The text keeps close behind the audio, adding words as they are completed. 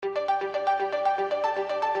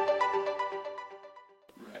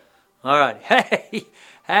All right. Hey,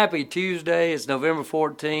 happy Tuesday. It's November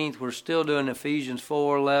 14th. We're still doing Ephesians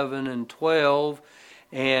 4, 11, and 12.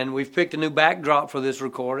 And we've picked a new backdrop for this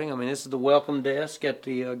recording. I mean, this is the welcome desk at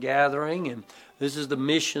the gathering, and this is the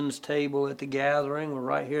missions table at the gathering. We're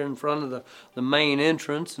right here in front of the main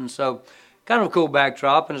entrance, and so kind of a cool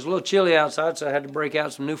backdrop. And it's a little chilly outside, so I had to break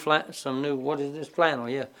out some new what is this, flannel?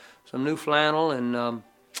 Yeah, some new flannel. And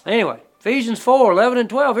anyway, Ephesians 4, 11, and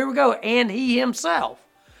 12. Here we go. And he himself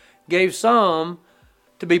gave some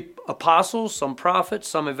to be apostles, some prophets,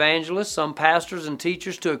 some evangelists, some pastors and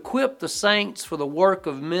teachers to equip the saints for the work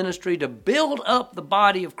of ministry to build up the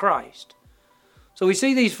body of Christ. So we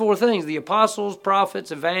see these four things: the apostles,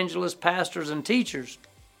 prophets, evangelists, pastors, and teachers.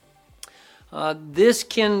 This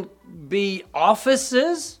can be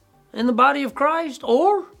offices in the body of Christ,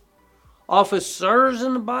 or officers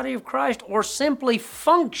in the body of Christ, or simply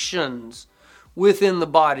functions within the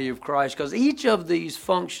body of Christ, because each of these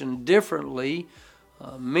function differently.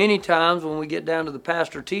 Many times when we get down to the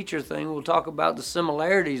pastor-teacher thing, we'll talk about the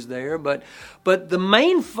similarities there, but the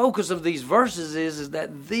main focus of these verses is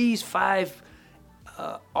that these five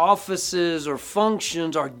offices or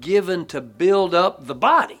functions are given to build up the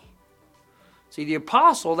body. See, the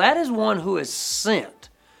apostle, that is one who is sent.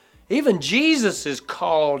 Even Jesus is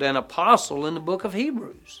called an apostle in the book of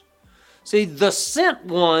Hebrews. See, the sent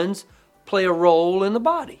ones play a role in the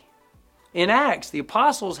body. In Acts, the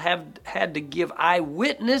apostles have had to give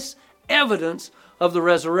eyewitness evidence of the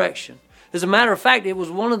resurrection. As a matter of fact, it was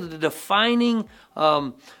one of the defining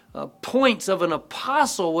points of an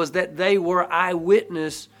apostle was that they were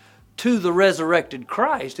eyewitness to the resurrected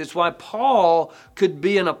Christ. It's why Paul could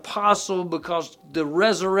be an apostle, because the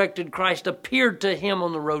resurrected Christ appeared to him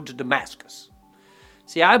on the road to Damascus.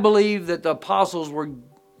 See, I believe that the apostles were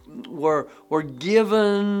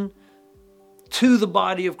given to the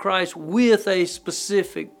body of Christ with a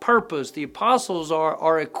specific purpose. The apostles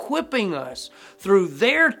are equipping us through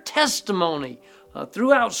their testimony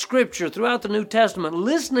throughout Scripture, throughout the New Testament,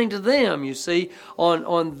 listening to them, you see,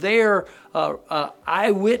 on their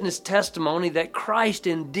eyewitness testimony that Christ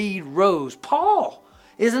indeed rose. Paul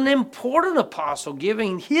is an important apostle,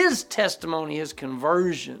 giving his testimony, his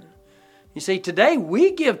conversion. You see, today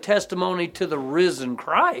we give testimony to the risen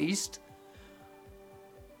Christ,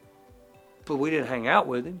 but we didn't hang out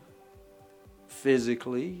with him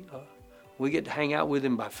physically. We get to hang out with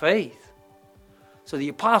him by faith. So the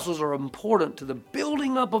apostles are important to the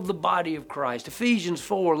building up of the body of Christ. Ephesians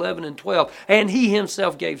 4, 11, and 12. And he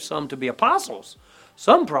himself gave some to be apostles,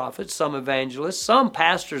 some prophets, some evangelists, some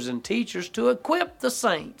pastors and teachers to equip the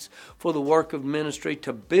saints for the work of ministry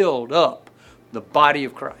to build up the body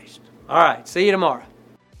of Christ. All right, see you tomorrow.